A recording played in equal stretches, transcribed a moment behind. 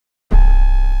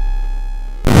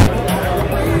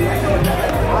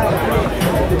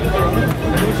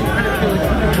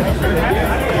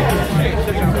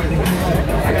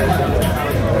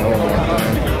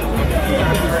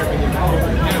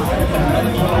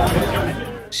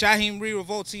Shaheem Reed,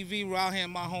 Revolt TV. We're out here in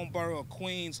my home borough of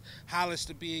Queens, Hollis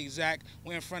to be exact.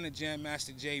 We're in front of Jam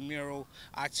Master Jay mural.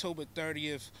 October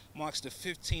 30th marks the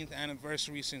 15th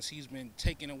anniversary since he's been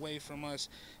taken away from us.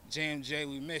 JMJ,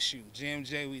 we miss you.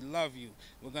 JMJ, we love you.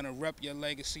 We're going to rep your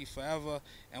legacy forever,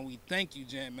 and we thank you,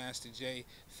 Jam Master Jay,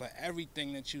 for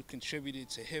everything that you contributed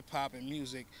to hip-hop and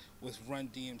music with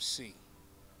Run-DMC.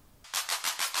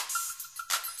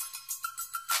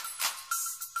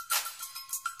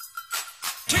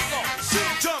 Kick off,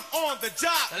 shoot, jump on the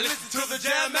job. Now listen to the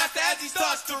Jam Master as he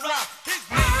starts to rock. His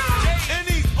name is Jay, and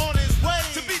he's on his way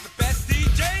to be the best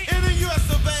DJ in the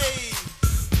US of A.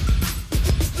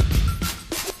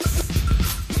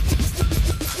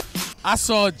 I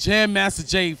saw Jam Master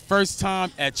Jay first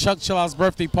time at Chuck Chillout's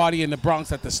birthday party in the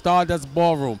Bronx at the Stardust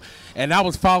Ballroom, and I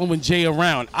was following Jay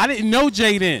around. I didn't know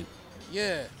Jay then.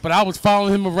 Yeah. But I was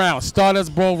following him around,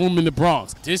 Stardust Ballroom in the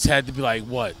Bronx. This had to be like,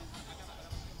 what?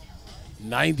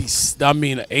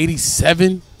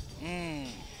 87,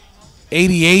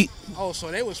 88. Oh,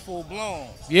 so they was full blown.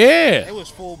 Yeah. They was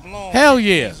full blown. Hell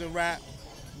yeah. He was a rap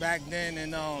back then,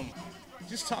 and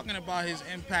just talking about his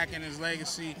impact and his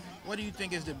legacy, what do you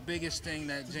think is the biggest thing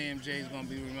that JMJ is gonna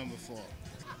be remembered for?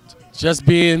 Just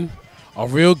being a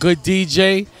real good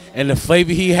DJ and the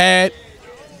flavor he had.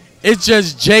 It's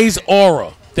just Jay's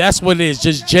aura. That's what it is,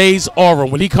 just Jay's aura.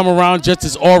 When he come around, just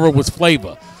his aura was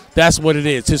flavor. That's what it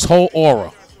is, his whole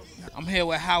aura. I'm here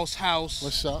with House.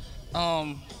 What's up?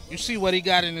 You see what he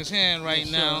got in his hand right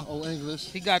now. Old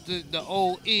English. He got the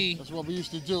old E. That's what we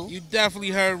used to do. You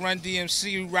definitely heard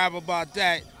Run-DMC rap about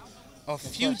that a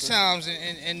few times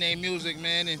in their music,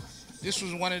 man. And this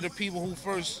was one of the people who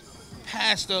first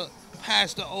passed the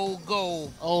old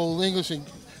gold. Old English and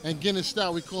Guinness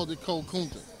style, we called it Cold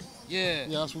Kunta. Yeah.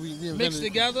 Yeah, that's what we invented. Mixed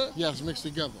together? Yes, mixed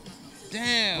together.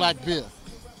 Damn. Black beer.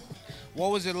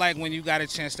 What was it like when you got a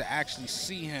chance to actually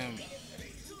see him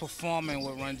performing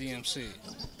with Run-DMC?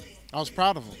 I was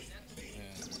proud of him. Yeah.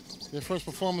 Their first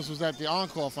performance was at the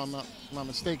Encore, if I'm not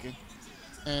mistaken.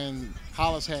 And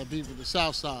Hollis had beef with the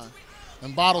South Side.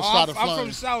 And bottles started flying. I'm from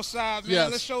the South Side, man.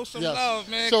 Yes. Let's show some love,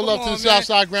 man. Show love to the South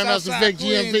Side, Grandmaster Vic,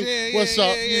 GMV. Yeah, What's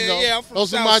up? Yeah, I'm from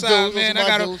those the are my South Side, dudes. man. Those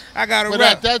are my dudes. I got a But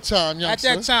rep. at that time, youngster.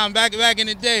 At that time, back in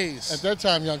the days. At that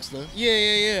time, youngster.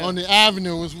 Yeah. On the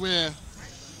Avenue was where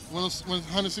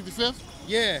 165th?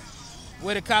 Yeah.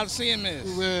 Where the Coliseum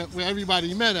is. Where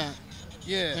everybody met at.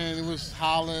 Yeah. And it was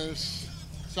Hollis,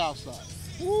 Southside.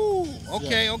 Woo.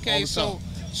 Okay. Yeah, So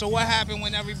what happened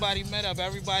when everybody met up?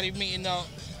 Everybody meeting up.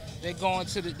 They going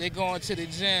to the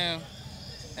jam,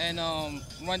 and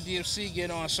Run-DMC get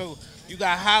on. So you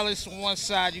got Hollis on one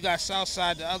side, you got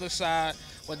Southside the other side,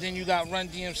 but then you got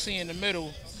Run-DMC in the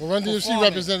middle. Well, Run-DMC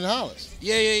represented Hollis.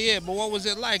 Yeah. But what was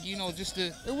it like? You know, just to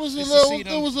it was just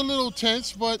a little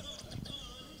tense, but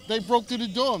they broke through the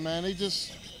door, man. They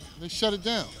shut it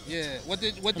down. Yeah. What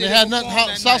did they had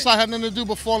nothing? Southside had nothing to do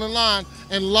but fall in line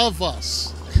and love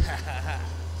us.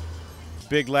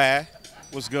 Big Lad,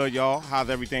 what's good, y'all? How's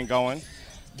everything going?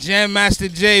 Jam Master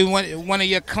Jay, one of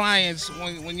your clients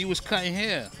when you was cutting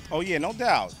hair. Oh yeah, no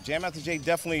doubt. Jam Master Jay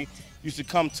definitely used to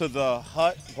come to the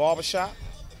Hut barbershop.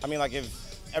 I mean, like if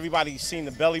everybody's seen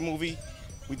the Belly movie,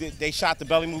 they shot the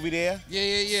Belly movie there.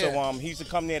 Yeah. So he used to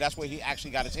come there. That's where he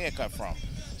actually got his hair cut from.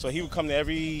 So he would come there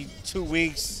every 2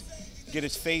 weeks, get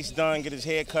his face done, get his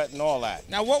hair cut, and all that.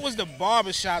 Now, what was the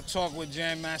barbershop talk with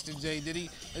Jam Master Jay? Did he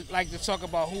like to talk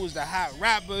about who was the hot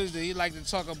rappers? Did he like to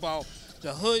talk about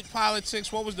the hood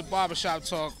politics? What was the barbershop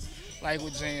talk like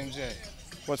with JMJ?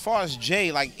 Well, as far as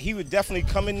Jay, like he would definitely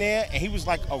come in there, and he was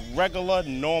like a regular,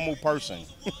 normal person.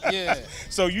 Yeah.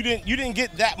 So you didn't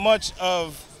get that much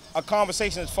of a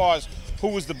conversation as far as who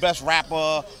was the best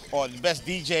rapper or the best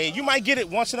DJ. You might get it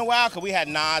once in a while, because we had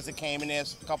Nas that came in there a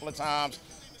couple of times.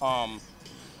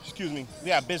 Excuse me. We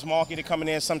had Biz Markie that come in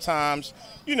there sometimes.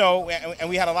 You know, and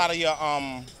we had a lot of your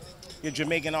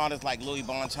Jamaican artists like Louis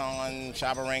Bonton,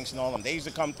 Shabba Ranks, and all them. They used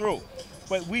to come through.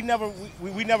 But we never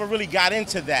really got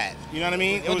into that. You know what I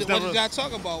mean? What did y'all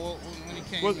talk about when he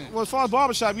came in? Well, as far as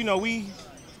barbershop, you know, we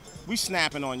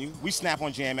snapping on you. We snap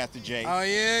on Jam Master Jay. Oh,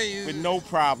 yeah? With no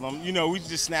problem. You know, we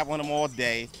just snap on him all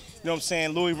day. You know what I'm saying?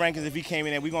 Louis Rankins, if he came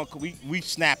in there, we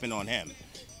snapping on him.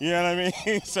 You know what I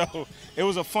mean? So it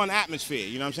was a fun atmosphere.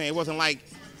 You know what I'm saying? It wasn't like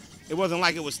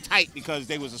it was tight because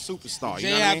they was a superstar. Jay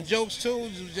you know what I mean? jokes too?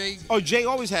 Jay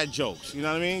always had jokes. You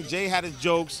know what I mean? Jay had his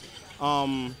jokes.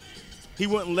 He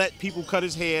wouldn't let people cut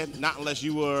his hair, not unless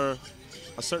you were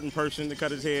a certain person to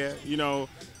cut his hair. You know,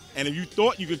 and if you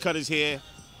thought you could cut his hair,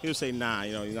 he'll say, nah,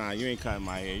 you ain't cutting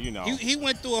my hair, you know. He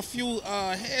went through a few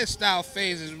hairstyle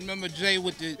phases. Remember Jay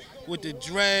with the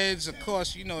dreads, of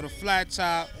course, you know, the flat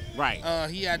top. Right.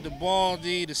 He had the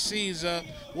Baldy, the Caesar.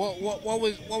 What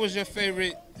was your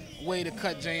favorite way to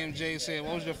cut JMJ's hair?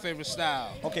 What was your favorite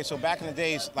style? Okay, so back in the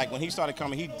days, like when he started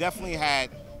coming, he definitely had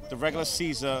the regular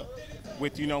Caesar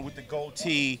with, you know, with the gold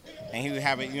tee, and he would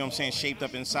have it, you know what I'm saying, shaped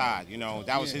up inside. You know,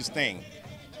 that was his thing.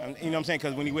 And, you know what I'm saying?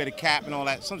 Because when he wear the cap and all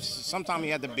that, sometimes he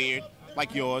had the beard,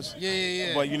 like yours.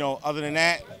 Yeah. But, you know, other than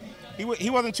that, he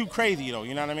wasn't too crazy, though,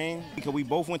 you know what I mean? Because we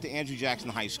both went to Andrew Jackson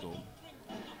High School.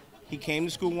 He came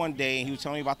to school one day, and he was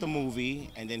telling me about the movie,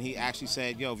 and then he actually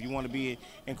said, yo, if you want to be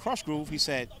in Crush Groove, he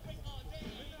said,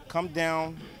 come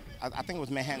down, I think it was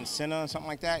Manhattan Center or something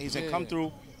like that. He said, come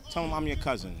through, tell him I'm your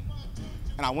cousin.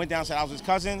 And I went down and said I was his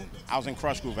cousin. I was in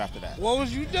Crush Groove after that. What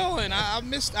was you doing? I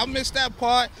missed that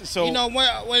part. So, you know,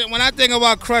 when I think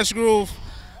about Crush Groove,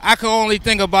 I can only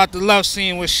think about the love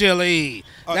scene with Sheila E.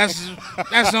 That's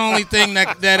the only thing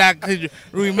that I could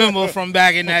remember from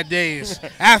back in that days.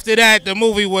 After that, the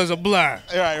movie was a blur.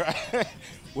 Right.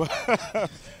 Well,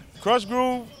 Crush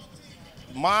Groove,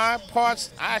 my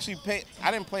parts, I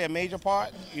didn't play a major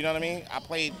part, you know what I mean? I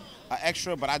played an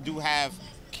extra, but I do have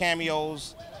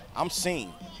cameos. I'm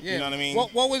seen, you know what I mean?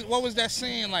 What was that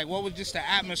scene like? What was just the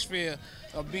atmosphere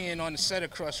of being on the set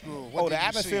of Crush Groove? The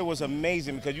atmosphere was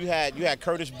amazing because you had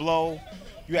Curtis Blow,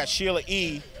 you had Sheila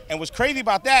E., and what's crazy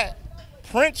about that,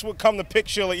 Prince would come to pick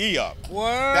Sheila E. up.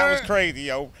 Word. That was crazy,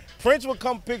 yo. Prince would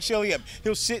come pick Sheila E. up.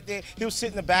 He'll sit there, he'll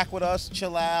sit in the back with us,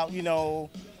 chill out, you know,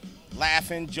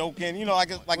 laughing, joking, you know,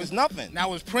 like it's nothing. Now,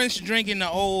 was Prince drinking the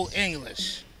old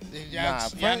English? Y'all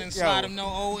didn't slide him no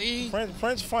old E?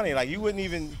 Prince funny, like you wouldn't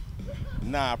even,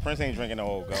 Prince ain't drinking no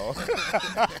old girl.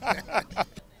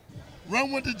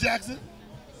 Run went to Jackson,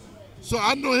 so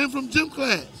I know him from gym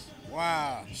class.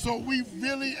 Wow. So we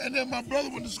really, and then my brother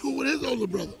went to school with his older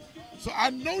brother. So I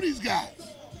know these guys.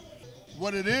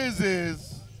 What it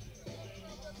is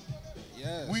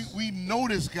we know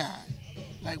this guy.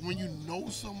 Like when you know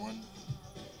someone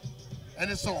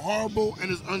and it's so horrible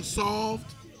and it's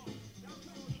unsolved,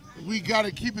 we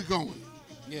gotta keep it going.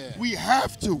 Yeah. We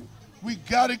have to. We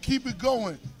gotta keep it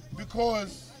going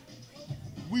because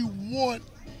we want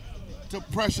to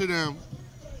pressure them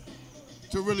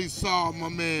to really solve my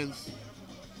man's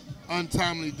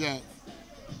untimely death.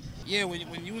 Yeah,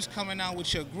 when you was coming out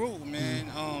with your group, man,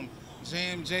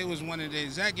 JMJ was one of the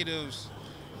executives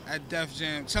at Def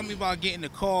Jam. Tell me about getting the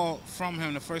call from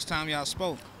him the first time y'all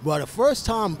spoke. Well, the first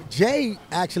time Jay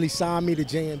actually signed me to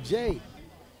JMJ,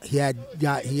 he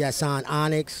had signed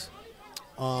Onyx.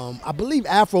 I believe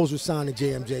Afros was signed to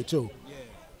JMJ too.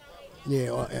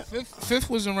 Yeah. Fifth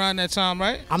was around that time,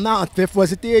 right? I'm not. Fifth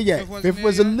wasn't there yet. Fifth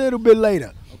was a little bit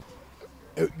later.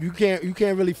 You can't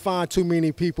really find too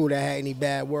many people that had any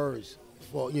bad words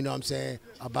for, you know what I'm saying,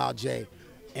 about Jay.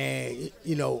 And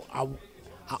you know, I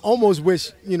almost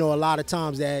wish, you know, a lot of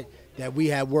times that we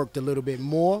had worked a little bit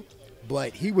more,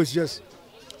 but he was just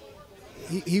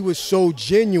he was so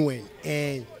genuine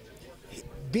and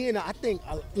being, I think,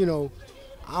 you know,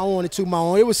 I don't want to toot my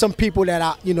own. It was some people that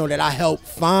I helped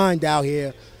find out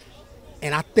here,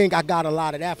 and I think I got a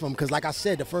lot of that from him. Because like I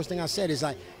said, the first thing I said is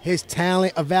like his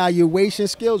talent evaluation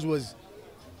skills was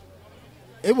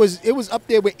up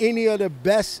there with any of the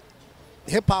best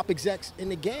hip hop execs in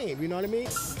the game. You know what I mean?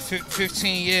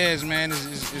 15 years, man.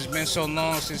 It's been so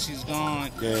long since he's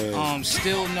gone. Yeah.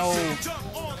 Still no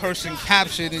person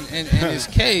captured in his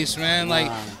case, man. Like,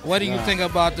 what do you think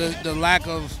about the lack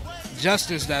of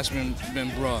justice that's been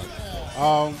brought?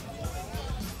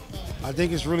 I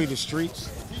think it's really the streets.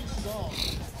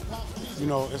 You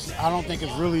know, I don't think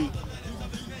it's really.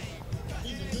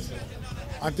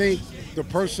 I think the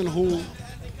person who,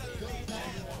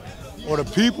 or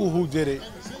the people who did it,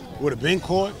 would have been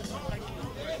caught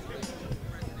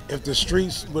if the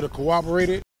streets would have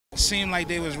cooperated. It seemed like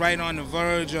they was right on the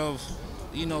verge of,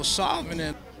 you know, solving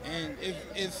it. And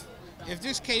if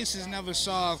this case is never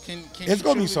solved, can it's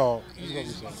gonna be solved. You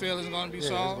feel it's gonna be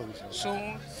solved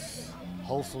soon?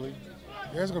 Hopefully,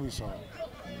 yeah, it's gonna be solved.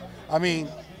 I mean,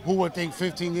 who would think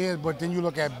 15 years? But then you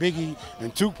look at Biggie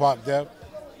and Tupac death.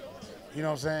 You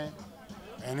know what I'm saying?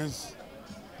 And it's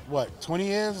what, 20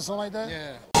 years or something like that?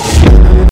 Yeah.